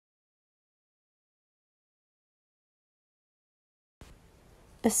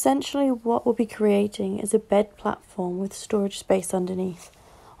Essentially what we'll be creating is a bed platform with storage space underneath.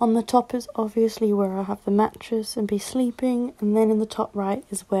 On the top is obviously where I'll have the mattress and be sleeping, and then in the top right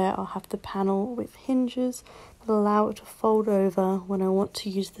is where I'll have the panel with hinges that allow it to fold over when I want to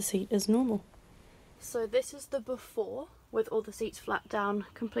use the seat as normal. So this is the before, with all the seats flat down,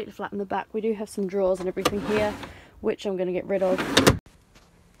 completely flat in the back. We do have some drawers and everything here, which I'm going to get rid of.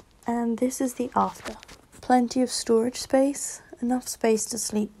 And this is the after. Plenty of storage space, enough space to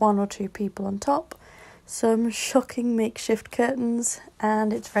sleep 1 or 2 people on top, some shocking makeshift curtains,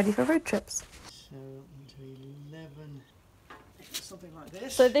 and it's ready for road trips. So into 11, something like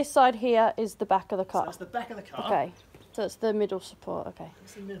this. So this side here is the back of the car. So that's the back of the car. Okay, so it's the middle support, okay.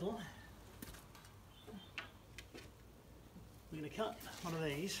 That's the middle. We're going to cut one of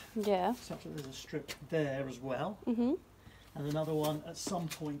these. Yeah. Such that there's a strip there as well. Mhm. And another one at some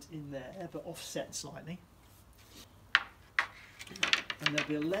point in there, but offset slightly. And there'll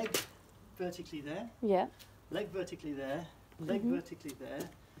be a leg vertically there. Yeah. Leg vertically there. Leg vertically there.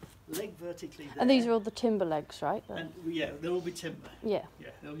 Leg vertically there. And these are all the timber legs, right? And yeah, there will be timber. Yeah.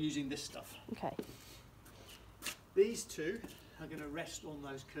 Yeah, they're using this stuff. Okay. These two are going to rest on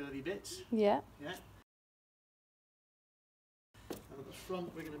those curvy bits. Yeah. Yeah. And at the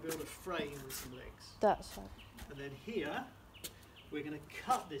front we're going to build a frame with some legs. That's right. And then here we're going to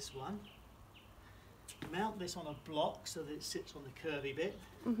cut this one, mount this on a block so that it sits on the curvy bit,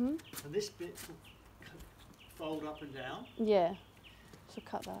 and this bit will fold up and down. Yeah. So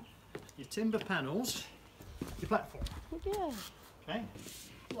cut that. Your timber panels, your platform. Yeah. Okay.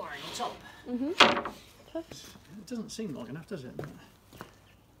 Lying on top. Perfect. It doesn't seem long enough, does it?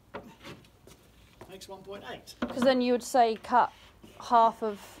 Makes 1.8. Because then you would say cut half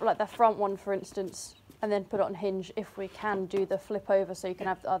of like the front one, for instance, and then put it on hinge if we can do the flip over, so you can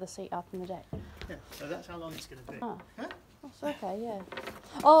have the other seat up in the deck. Yeah. So that's how long it's going to be. Oh. Huh? That's okay. Yeah.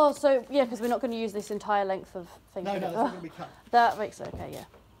 Oh, so yeah, because we're not going to use this entire length of thing. No, that's not going to be cut. That makes it okay. Yeah.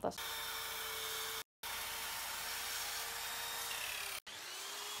 That's.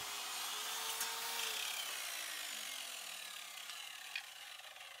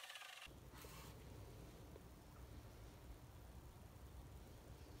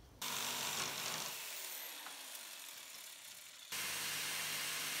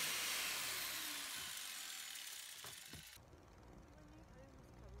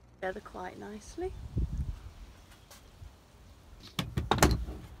 Together quite nicely.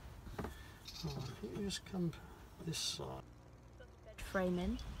 Oh, if you just come this side. Frame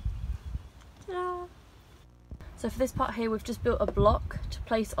in. Ta-da! So for this part here, we've just built a block to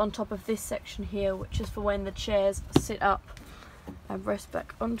place on top of this section here, which is for when the chairs sit up and rest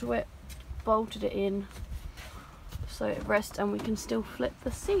back onto it. Bolted it in so it rests, and we can still flip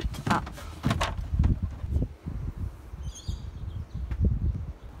the seat up.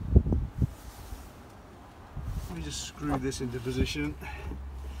 Let me just screw this into position.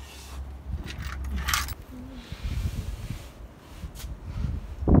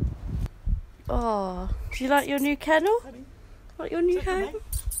 Oh, do you like your new kennel? Penny. Like your new home?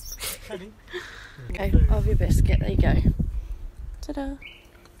 Penny. Okay, I'll have your biscuit. There you go. Ta-da!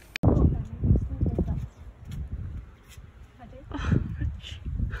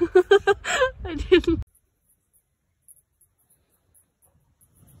 I didn't.